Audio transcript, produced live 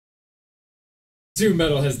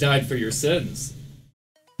Metal has died for your sins.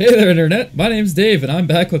 Hey there, Internet! My name's Dave, and I'm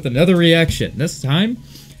back with another reaction. This time,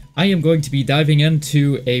 I am going to be diving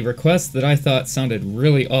into a request that I thought sounded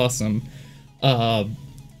really awesome. It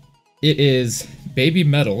is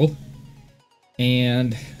Babymetal,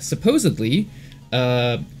 and supposedly,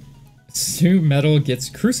 Metal gets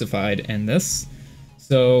crucified in this.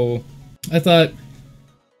 So, I thought,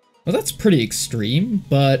 well, that's pretty extreme,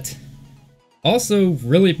 but also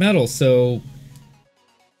really metal, so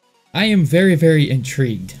I am very, very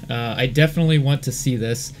intrigued. I definitely want to see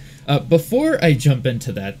this. Before I jump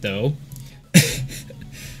into that, though,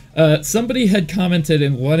 somebody had commented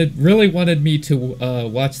and really wanted me to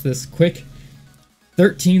watch this quick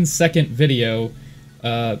 13-second video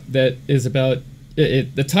that is about...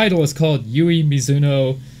 the title is called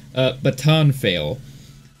Yui-Mizuno Baton Fail.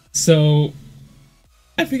 So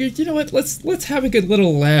I figured, you know what, let's have a good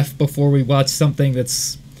little laugh before we watch something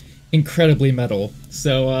that's incredibly metal.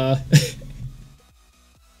 So,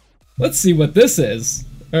 let's see what this is.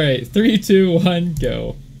 Alright, 3, 2, 1,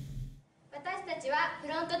 go.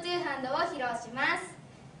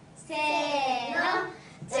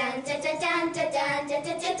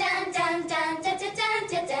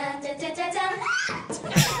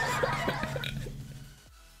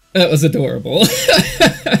 That was adorable.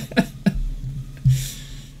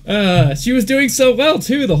 She was doing so well,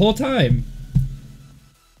 too, the whole time.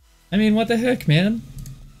 I mean, what the heck, man?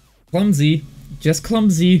 Clumsy. Just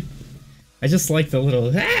clumsy. I just like the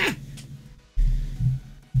little... Ah!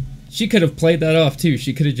 She could have played that off, too.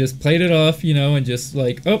 She could have just played it off, you know, and just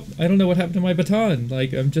like, oh, I don't know what happened to my baton.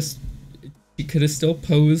 Like, I'm just... She could have still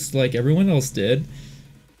posed like everyone else did.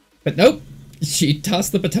 But nope! She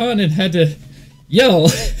tossed the baton and had to yell.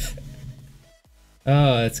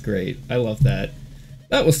 Oh, that's great. I love that.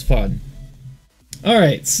 That was fun.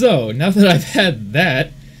 Alright, so, now that I've had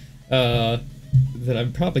that, that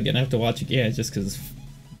I'm probably gonna have to watch again just because it's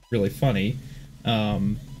really funny.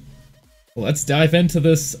 Let's dive into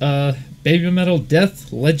this Babymetal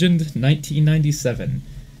Death Legend 1997.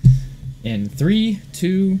 In 3,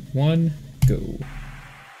 2, 1, go.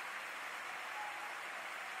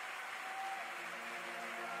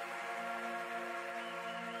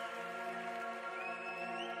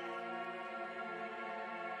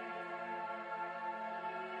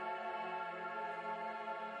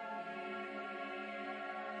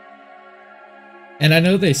 And I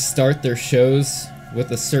know they start their shows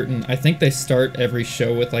with a certain... I think they start every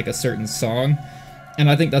show with like a certain song. And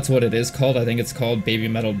I think that's what it is called. I think it's called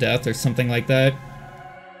Babymetal Death or something like that.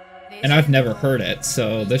 And I've never heard it,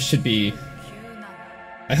 so this should be...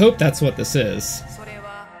 I hope that's what this is.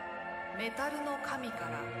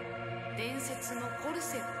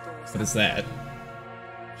 What is that?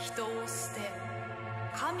 Is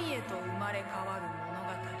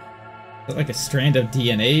that like a strand of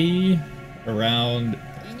DNA around...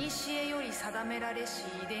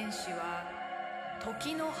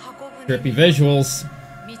 Trippy visuals.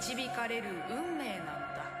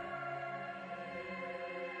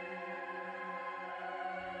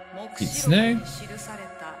 Kitsune?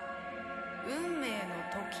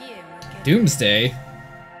 Doomsday?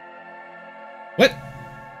 What?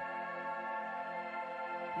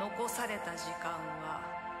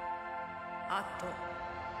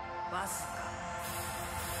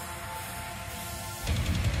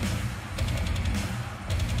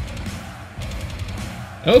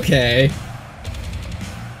 Okay.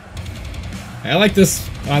 I like this.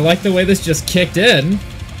 I like the way this just kicked in.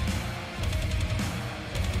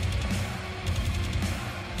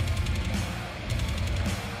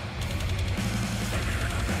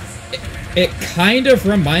 It kind of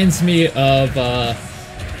reminds me of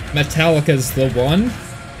Metallica's The One,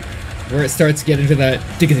 where it starts getting to that.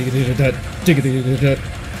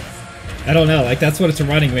 I don't know, like that's what it's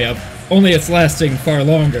reminding me of. Only it's lasting far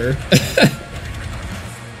longer.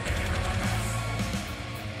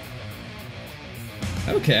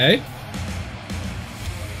 Okay.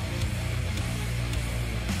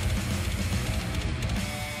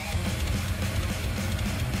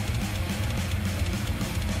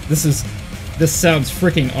 This sounds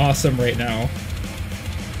freaking awesome right now.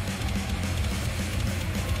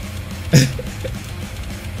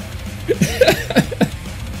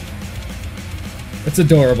 It's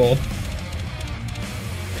adorable.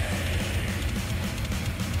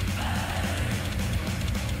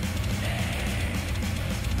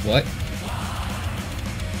 What?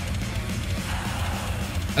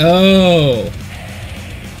 Oh.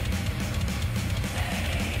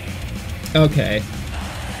 Okay.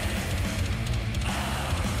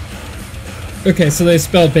 Okay, so they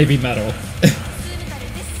spelled Babymetal.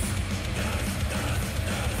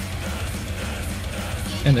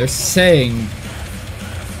 And they're saying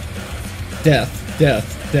death,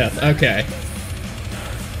 death, death. Okay.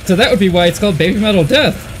 So that would be why it's called Babymetal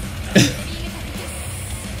Death.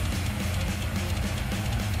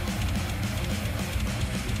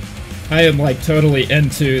 I am like totally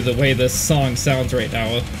into the way this song sounds right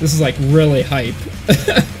now. This is like really hype.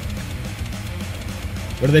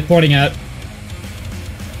 What are they pointing at?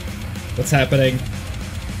 What's happening?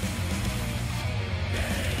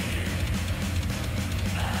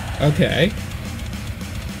 Okay.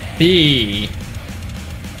 B.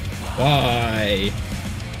 Y.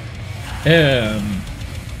 M.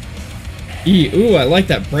 E. Ooh, I like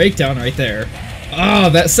that breakdown right there. Oh,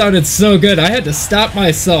 that sounded so good. I had to stop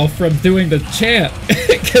myself from doing the chant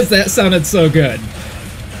because that sounded so good.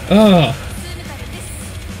 Oh.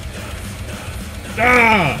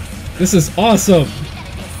 Ah! This is awesome.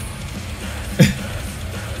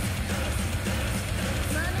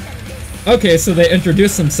 Okay, so they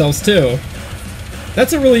introduce themselves too.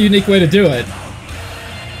 That's a really unique way to do it.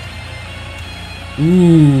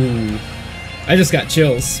 Ooh. I just got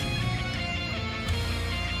chills.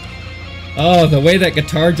 Oh, the way that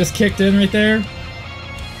guitar just kicked in right there.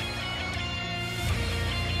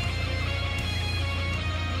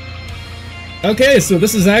 Okay, so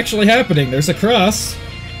this is actually happening. There's a cross.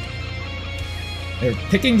 They're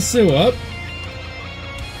picking Sue up.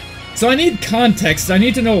 So I need context. I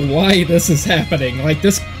need to know why this is happening. Like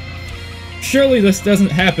this... Surely this doesn't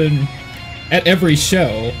happen at every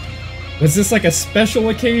show. Was this like a special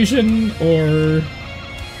occasion, or...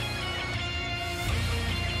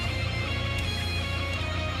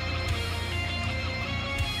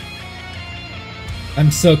 I'm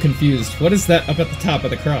so confused. What is that up at the top of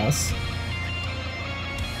the cross?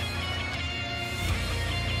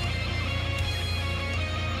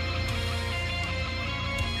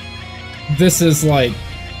 This is like...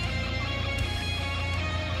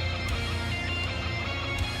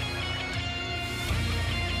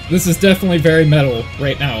 This is definitely very metal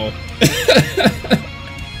right now.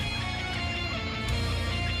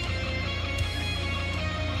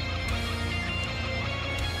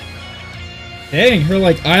 Dang, her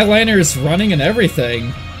like eyeliner is running and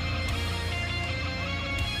everything.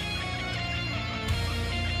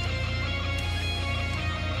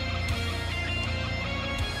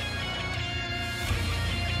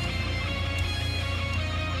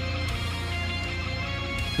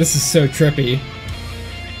 This is so trippy.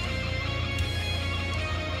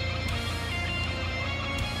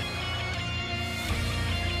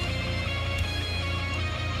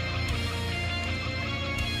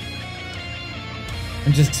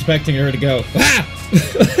 I'm just expecting her to go, ah!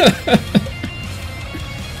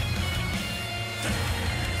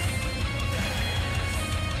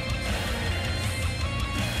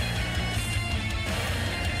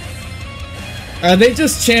 Are they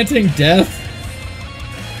just chanting death?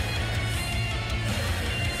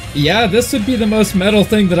 Yeah, this would be the most metal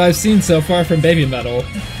thing that I've seen so far from Babymetal.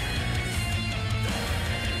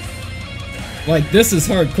 Like, this is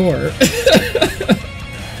hardcore.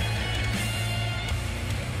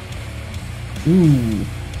 Ooh.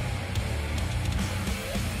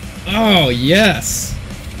 Oh, yes!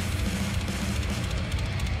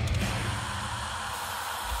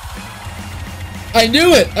 I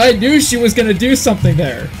knew it! I knew she was gonna do something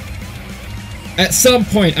there! At some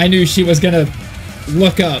point, I knew she was gonna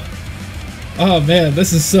look up. Oh man,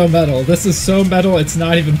 this is so metal. This is so metal, it's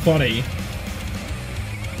not even funny.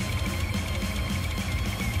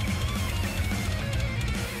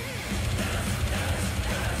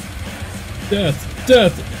 Death,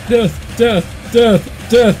 death, death, death, death,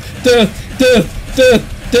 death, death, death,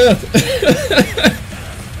 death, death.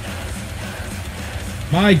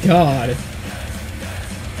 My god.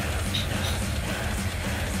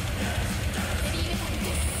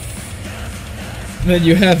 Then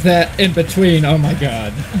you have that in between, oh my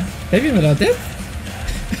god. Babymetal death?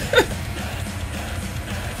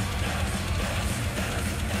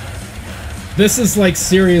 This is like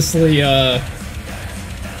seriously, I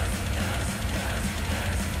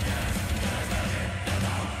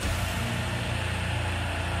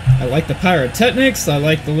like the pyrotechnics, I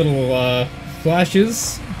like the little,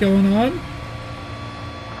 flashes going on.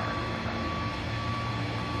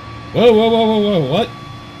 Whoa, whoa, whoa, whoa, whoa, what?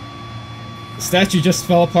 The statue just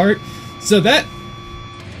fell apart? So that...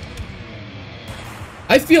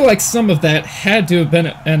 I feel like some of that had to have been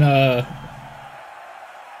an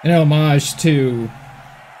homage to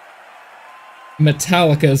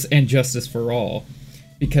Metallica's And Justice for All.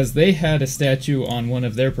 Because they had a statue on one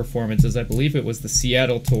of their performances, I believe it was the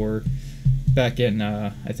Seattle tour back in,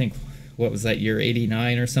 I think, what was that year,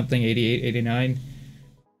 89 or something, 88, 89?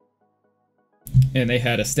 and they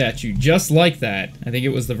had a statue just like that. I think it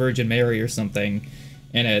was the Virgin Mary or something.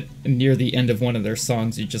 And near the end of one of their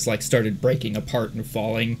songs, it just like started breaking apart and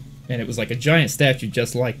falling, and it was like a giant statue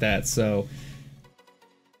just like that. So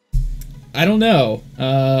I don't know.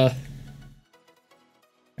 I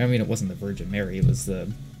mean, it wasn't the Virgin Mary; it was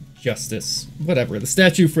the Justice, whatever, the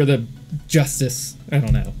statue for the Justice. I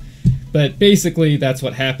don't know, but basically that's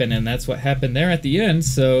what happened, and that's what happened there at the end.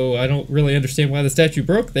 So I don't really understand why the statue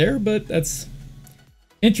broke there, but that's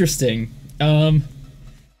interesting.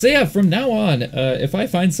 So yeah, from now on, if I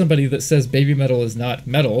find somebody that says Babymetal is not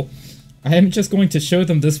metal, I am just going to show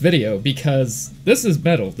them this video, because this is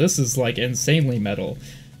metal. This is, like, insanely metal.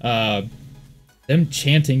 Them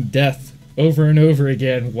chanting death over and over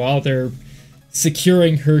again while they're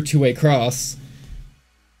securing her to a cross.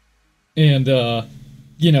 And,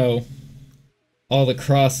 you know, all the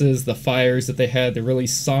crosses, the fires that they had, the really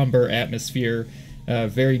somber atmosphere,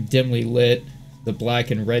 very dimly lit, the black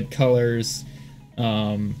and red colors.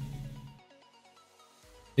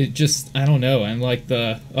 It just, I don't know, and like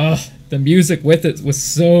the music with it was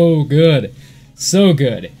so good. So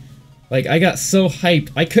good. Like, I got so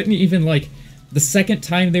hyped, I couldn't even, like, the second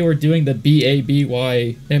time they were doing the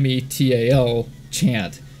B-A-B-Y-M-E-T-A-L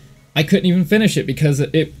chant, I couldn't even finish it because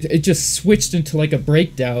it just switched into, like, a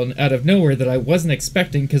breakdown out of nowhere that I wasn't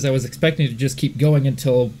expecting, because I was expecting to just keep going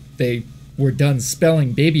until they were done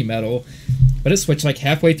spelling Babymetal, but it switched, like,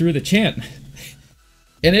 halfway through the chant.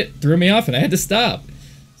 And it threw me off, and I had to stop.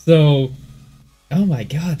 So, oh my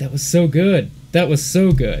god, that was so good. That was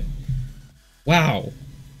so good. Wow.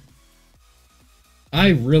 I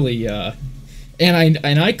really, and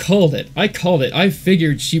I called it. I called it. I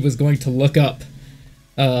figured she was going to look up,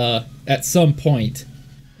 at some point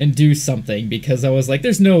and do something, because I was like,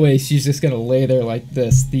 there's no way she's just gonna lay there like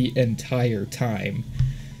this the entire time.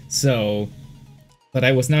 So, but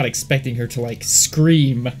I was not expecting her to, like,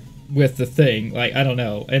 scream with the thing, like, I don't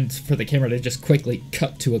know, and for the camera to just quickly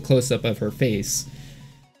cut to a close-up of her face.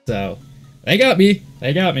 So, they got me,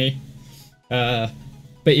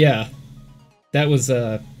 but yeah, that was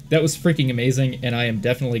freaking amazing, and I am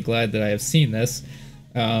definitely glad that I have seen this.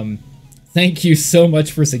 Thank you so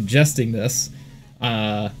much for suggesting this.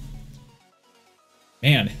 Man,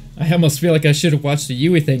 I almost feel like I should have watched the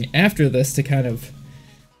Yui thing after this to kind of,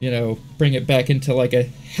 you know, bring it back into, like, a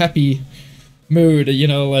happy mood, you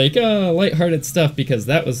know, like, lighthearted stuff, because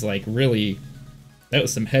that was, like, really, that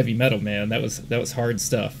was some heavy metal, man. That was hard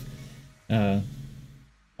stuff. I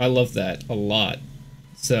love that a lot.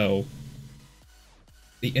 So,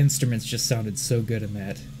 the instruments just sounded so good in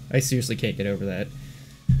that. I seriously can't get over that.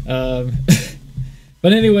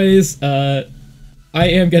 But anyways, I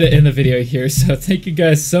am gonna end the video here, so thank you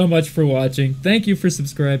guys so much for watching. Thank you for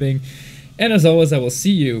subscribing, and as always, I will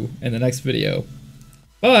see you in the next video.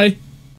 Bye!